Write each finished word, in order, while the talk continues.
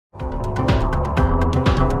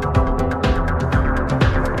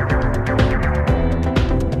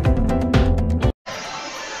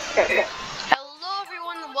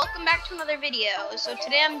video. So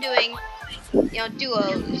today I'm doing,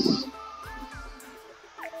 duos.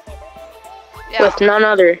 Yeah. With none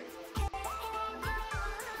other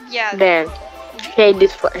Yeah. than shade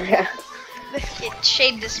display.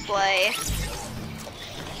 Shade display.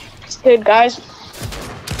 Good guys.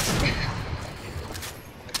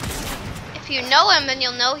 If you know him, then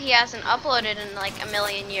you'll know he hasn't uploaded in like a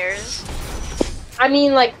million years. I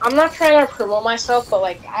mean, like, I'm not trying to promote myself, but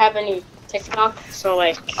like, I have a new TikTok, so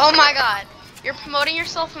like. Oh my god, you're promoting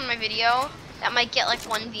yourself in my video? That might get like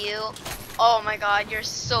 1 view. Oh my god, you're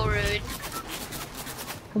so rude.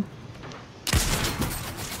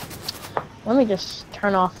 Let me just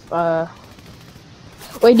turn off.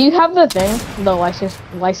 Wait, do you have the thing, the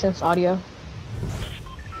licensed audio?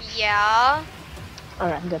 Yeah.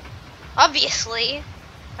 Alright, good. Obviously.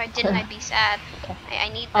 If I didn't, I'd be sad. Okay. I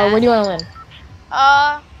need that. Where do you want to land?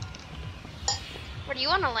 Where do you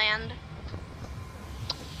want to land?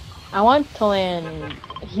 I want to land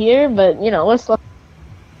here, but you know, let's look.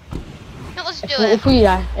 No, let's do it. If we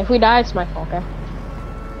die, it's my fault, okay?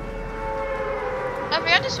 I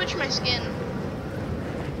forgot to switch my skin.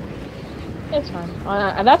 It's fine.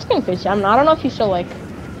 That skin fits you. I don't know if you still like.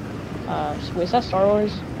 Wait, is that Star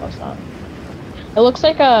Wars? Oh, it's not. It looks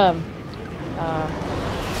like I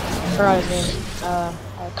forgot his name.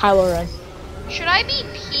 Kylo Ren. Should I be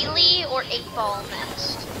Peely or 8-Ball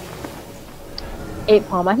next?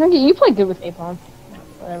 8-Palm. I think you play good with 8-Palm.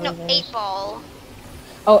 No, 8-Ball.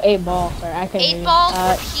 Oh, 8-Ball. Sorry, I couldn't hear you. 8-Ball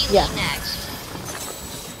or Peely yeah. next?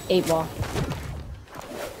 8-Ball.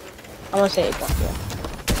 I want to say 8-Ball, yeah.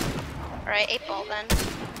 Alright, 8-Ball then.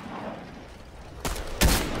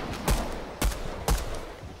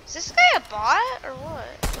 Is this guy a bot or what?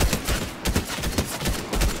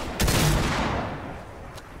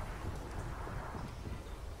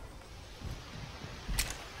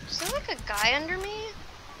 Is there like a guy under me?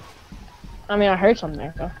 I mean, I heard something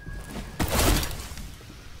there, though.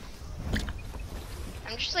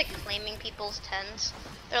 I'm just like claiming people's tents.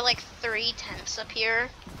 There are like 3 tents up here.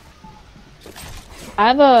 I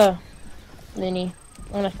have a mini.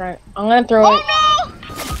 I'm gonna throw it. Oh no!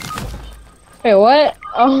 Wait, what?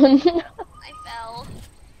 Oh no. I fell.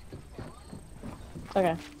 It's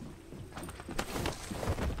okay.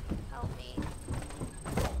 Help me.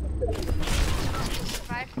 I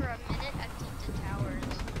survived for a minute at Tinted Towers.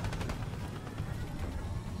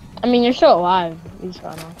 I mean, you're still alive. You just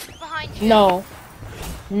got off. Behind you. No.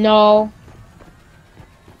 No.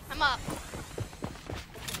 I'm up.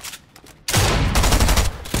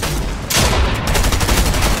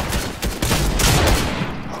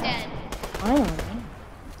 He's dead. I don't know.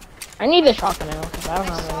 I need the shotgun ammo because I don't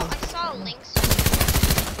have any. I saw links.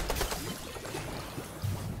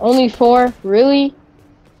 Only 4? Really?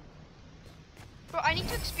 Bro, I need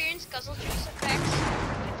to experience Guzzle Juice effects for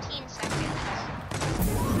 15 seconds.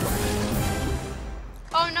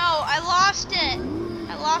 Oh no, I lost it!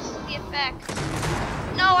 I lost the effect.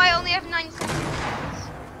 No, I only have 9 seconds.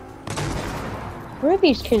 Where are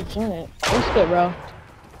these kids in it? What's good, bro?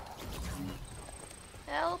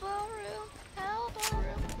 Elbow room, elbow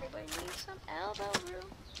room. Everybody needs some elbow room.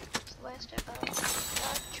 It's the last of us.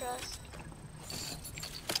 Not trust.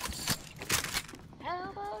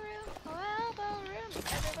 Elbow room, oh elbow room.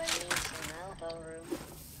 Everybody needs some elbow room.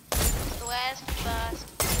 It's the last of us.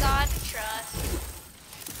 God trust.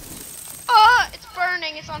 Oh, it's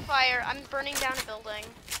burning. It's on fire. I'm burning down a building.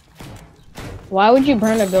 Why would you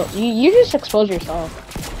burn a build? You just expose yourself.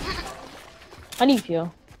 How do you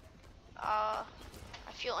feel? I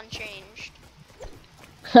feel unchanged.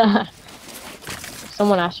 If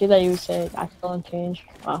someone asked you that, you would say, I feel unchanged.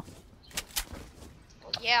 Wow.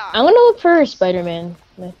 Well, yeah. I'm gonna look for Spider-Man,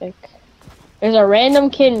 I think. There's a random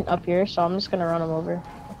kid up here, so I'm just gonna run him over.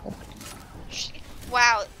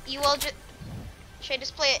 Wow. You will just. Should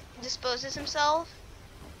I disposes himself?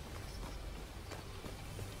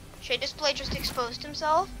 Should Display just exposed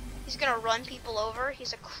himself? He's gonna run people over.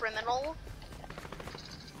 He's a criminal.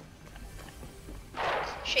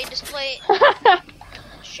 Shade Display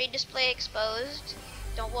exposed.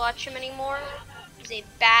 Don't watch him anymore. He's a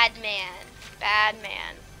bad man. Bad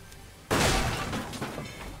man.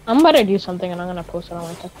 I'm about to do something and I'm gonna post it on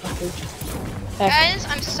my TikTok page. Guys,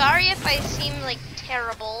 I'm sorry if I seem like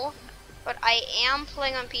terrible, but I am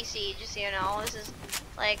playing on PC, just so you know. This is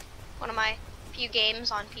like one of my few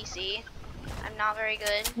games on PC. I'm not very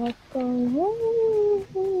good.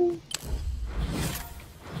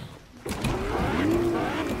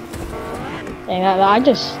 Dang, I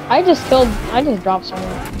just dropped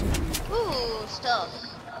someone. Ooh, stuff.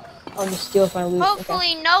 I'll just steal my loot.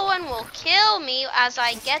 Hopefully no one will kill me as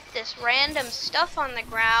I get this random stuff on the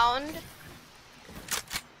ground.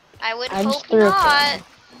 I would I just hope threw not. it.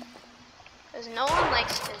 Because no one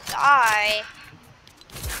likes to die.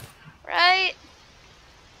 Right?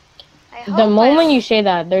 I hope The I moment don't. you say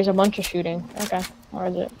that, there's a bunch of shooting. Okay, where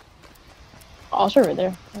is it? Oh, it's over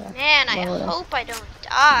there. Okay. Man, I Over there. hope I don't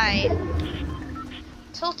die.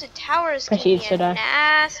 Tilted towers I can see be it's a today.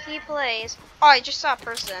 nasty place. Oh, I just saw a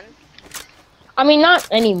person. I mean, not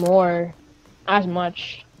anymore. As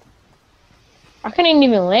much. I couldn't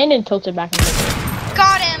even land and tilted back and forth.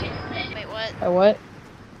 Got him! Wait, what? Or what?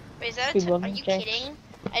 Wait, is that People are you jinx. kidding?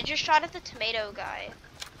 I just shot at the tomato guy.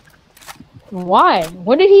 Why?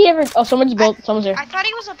 What did he ever? Oh, someone's built. Someone's there. I thought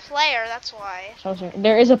he was a player, that's why. Someone's there.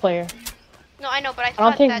 There is a player. No, I know, but I I don't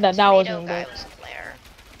thought think that that tomato wasn't guy good. was a player.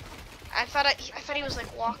 I thought he was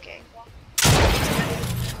like walking.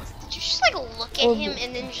 Did you just like look at him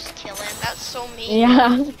and then just kill him? That's so mean.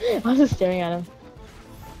 Yeah, I was just staring at him.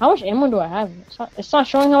 How much ammo do I have? It's not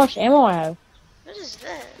showing how much ammo I have. What is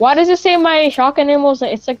this? Why does it say my shotgun ammo is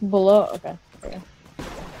like, it's like below? Okay. There you go.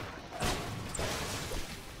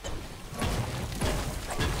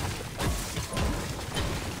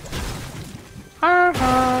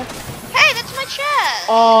 Hey, that's my chest.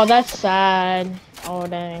 Oh, that's sad. Oh,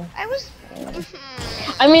 dang. I was.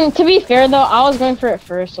 I mean, to be fair though, I was going for it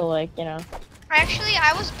first, so like, you know. Actually,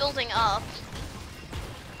 I was building up.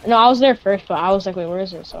 No, I was there first, but I was like, wait, where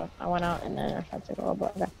is it? So I went out and then I tried to go,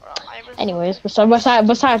 but okay. Well, I was. Anyways,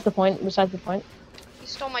 besides the point, You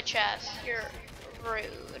stole my chest. You're rude.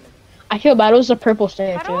 I feel bad. It was a purple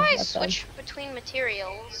stinger How too. do I That's sad. switch between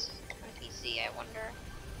materials on PC? I wonder.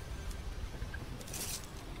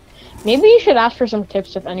 Maybe you should ask for some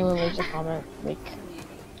tips if anyone leaves a comment. Like,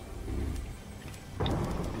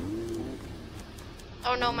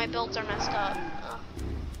 Oh no, my builds are messed up.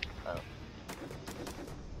 Oh.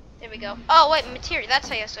 There we go. Oh wait, material. That's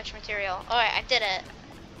how you switch material. Alright, I did it.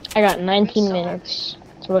 I got 19 so minutes,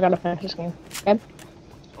 so we gotta finish this game. Okay.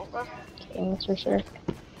 Okay. Okay, that's for sure.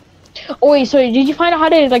 Oh wait, so did you find out how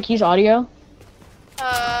to like use audio?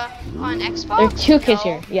 On Xbox? There's two kids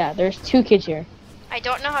No. here. Yeah, there's two kids here. I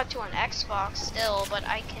don't know how to on Xbox still, but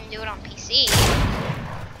I can do it on PC.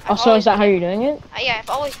 Also, is that how you're doing it? Yeah, I've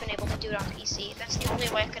always been able to do it on PC. That's the only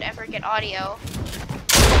way I could ever get audio.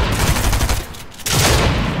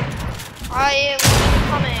 I am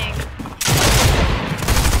coming.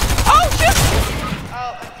 Oh, shit!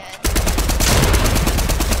 Oh, I'm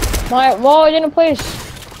dead. My wall didn't place.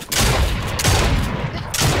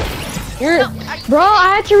 You're, No, bro.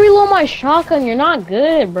 I had to reload my shotgun. You're not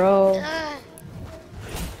good, bro.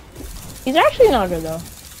 He's actually not good though.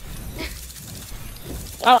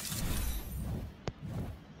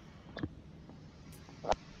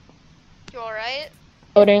 You alright?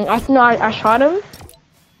 Reloading. I shot him.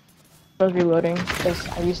 I was reloading because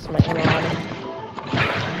I used my ammo on him.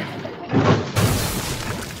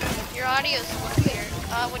 Your audio's a little weird.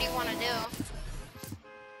 What do you want to do?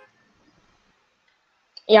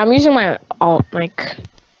 Yeah, I'm using my alt mic.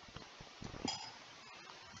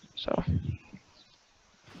 So.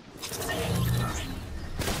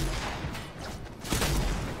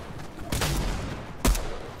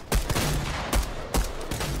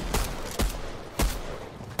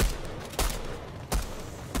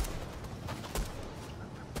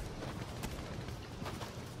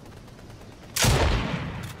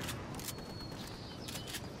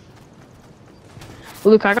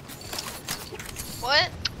 Luke, What?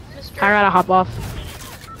 Mr. I gotta hop off.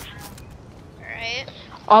 Alright.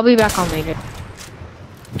 I'll be back on later.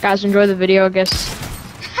 Guys, enjoy the video, I guess.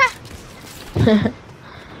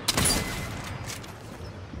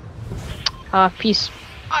 Peace.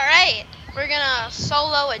 Alright. We're gonna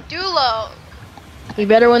solo and duo. You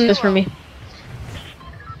better win this for me.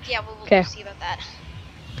 Yeah, we'll Okay. see about that.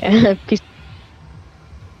 Okay, peace.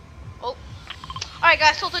 Oh. Alright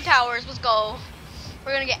guys, Tilted Towers, let's go.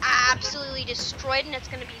 We're gonna get absolutely destroyed and it's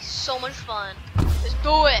gonna be so much fun. Let's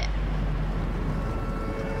do it.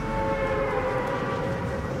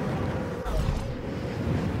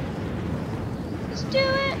 Let's do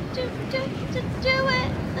it. Do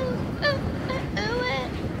it. Ooh,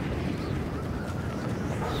 it.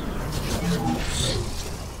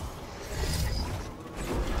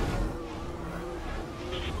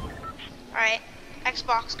 Alright,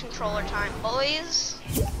 Xbox controller time, boys.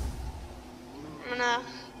 I'm gonna.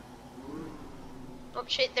 Oh,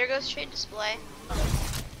 shade, there goes shade display.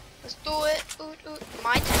 Let's do it. Ooh.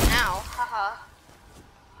 My turn now. Haha.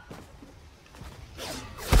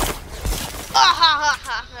 Ah ha ha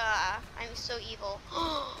ha ha. I'm so evil.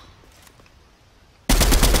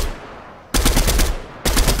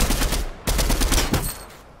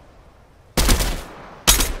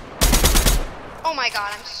 Oh my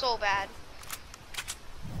god, I'm so bad.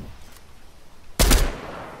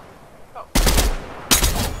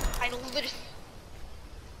 literally.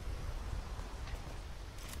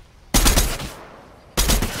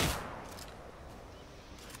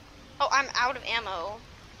 Oh, I'm out of ammo.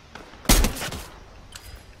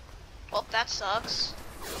 Well, that sucks.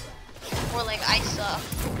 Or like I suck.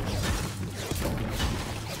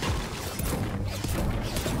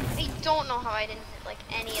 I don't know how I didn't hit like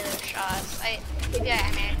any of those shots. I mean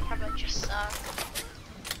I probably just suck.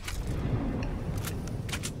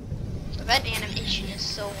 But that animation is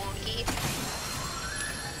so wonky.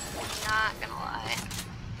 I'm not gonna lie.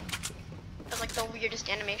 That's like the weirdest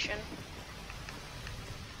animation.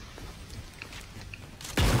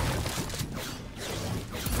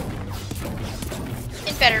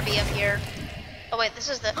 It better be up here. Oh wait, this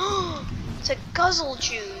is the it's a guzzle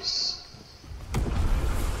juice.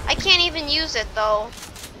 I can't even use it though.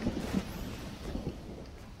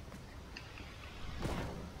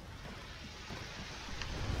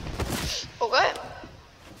 Okay.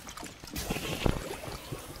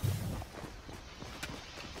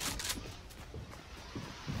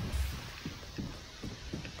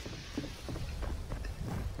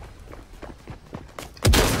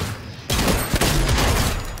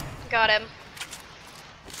 Got him.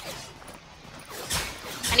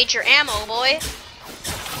 I need your ammo, boy.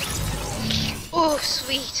 Oh,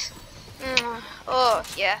 sweet. Oh,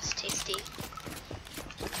 yes, tasty.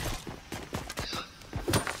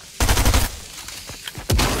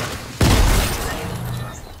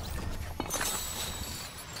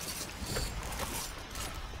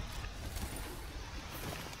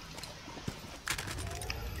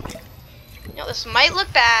 You know, this might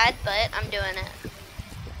look bad, but I'm doing it.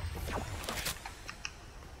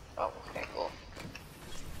 Oh, okay, cool.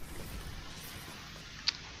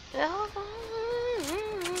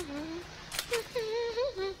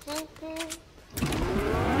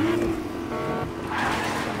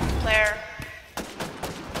 Claire.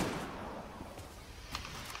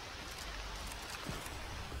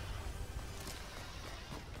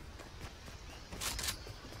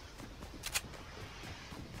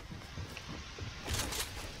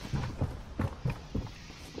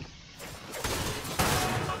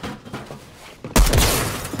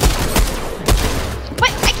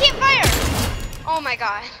 Oh my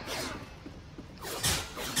god.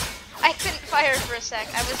 I couldn't fire for a sec.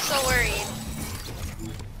 I was so worried.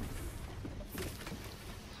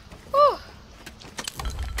 Whew.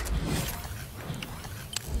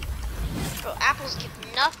 Bro, apples give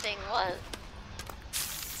nothing. What?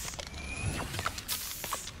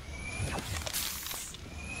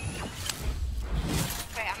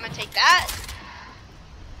 Okay, I'm gonna take that.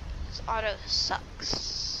 This auto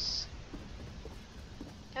sucks.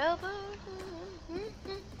 Elbow.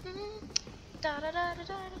 Da, da, da, da,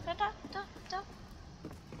 da, da, da, da.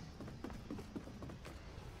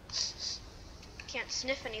 Can't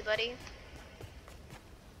sniff anybody.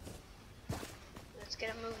 Let's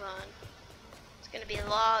get a move on. It's gonna be a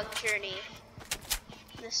long journey.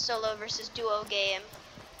 This solo versus duo game.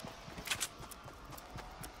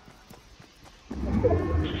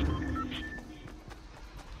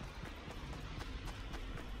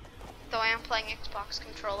 Though I am playing Xbox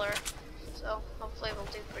controller, so hopefully we'll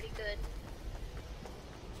do pretty good.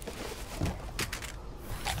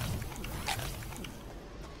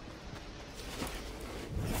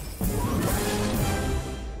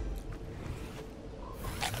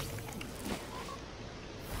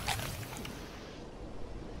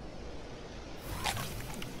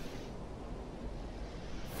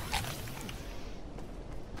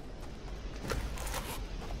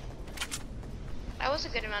 That was a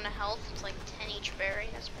good amount of health. It's like 10 each berry.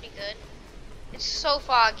 That's pretty good. It's so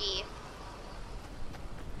foggy.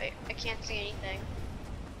 I can't see anything.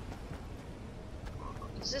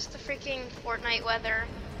 Is this the freaking Fortnite weather?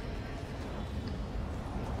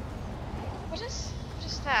 What is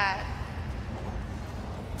that?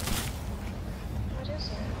 What is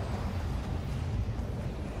it?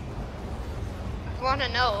 I want to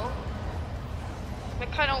know.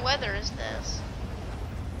 What kind of weather is this?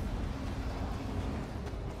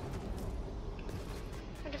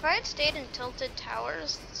 And if I had stayed in Tilted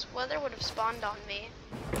Towers, this weather would have spawned on me.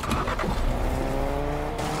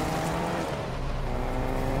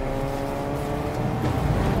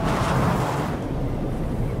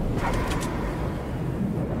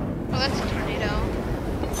 Oh, that's a tornado.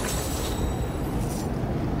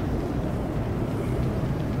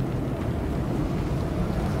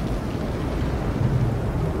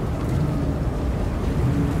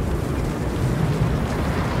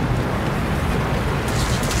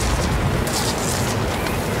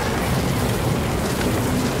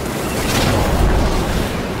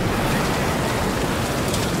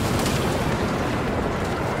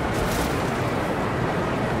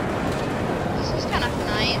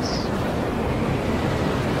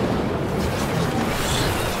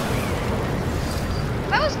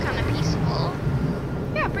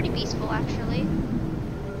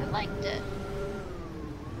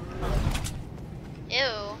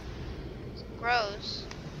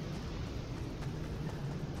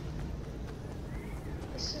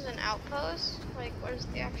 is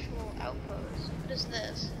the actual outpost? What is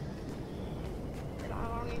this?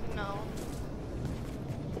 I don't even know.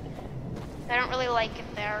 I don't really like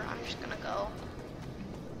it there. I'm just gonna go.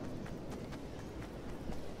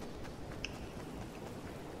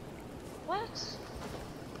 What?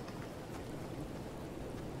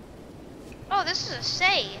 Oh, this is a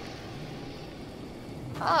safe.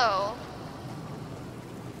 Oh.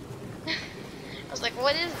 I was like,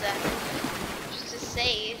 what is that? Just a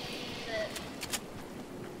safe.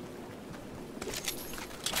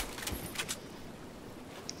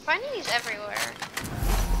 Finding these everywhere.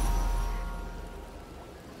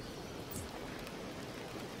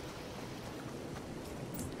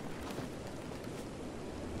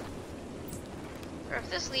 Or if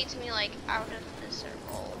this leads me like out of the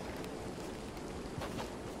circle.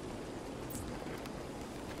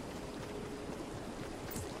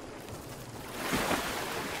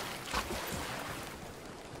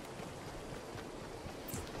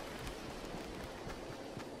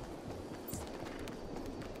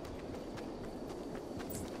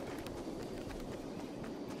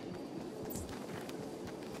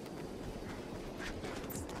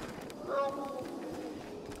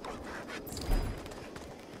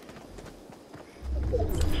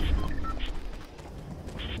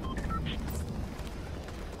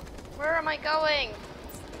 Where am I going?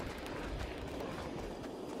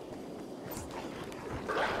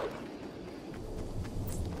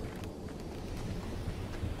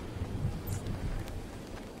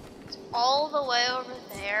 It's all the way over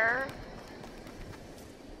there.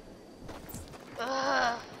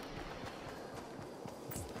 Ugh.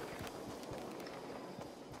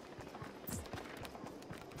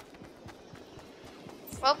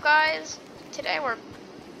 Well, guys, today we're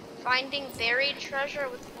finding buried treasure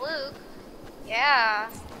with Luke. Yeah,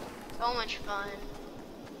 so much fun.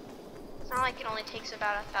 It's not like it only takes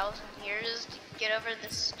about 1,000 years to get over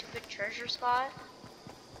this stupid treasure spot.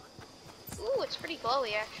 Ooh, it's pretty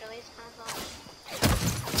glowy actually. It's kind of fun.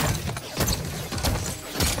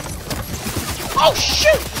 Oh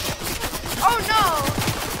shoot! Oh no!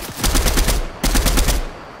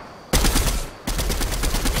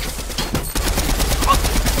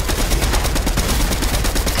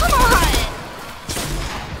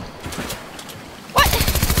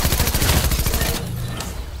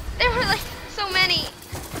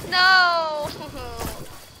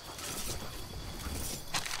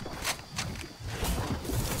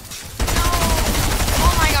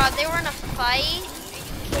 They were in a fight?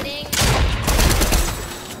 Are you kidding?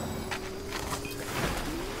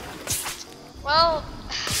 Well,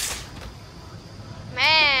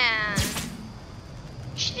 man.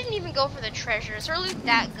 She didn't even go for the treasure. Is her loot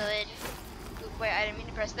that good? Ooh, wait, I didn't mean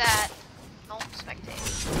to press that. Don't spectate.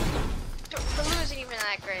 The loot isn't even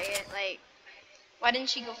that great. Like, why didn't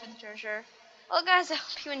she go for the treasure? Well, guys, I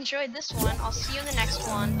hope you enjoyed this one. I'll see you in the next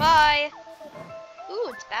one. Bye!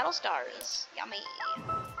 Ooh, it's Battle Stars. Yummy.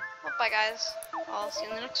 Well, bye, guys. I'll see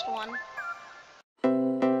you in the next one.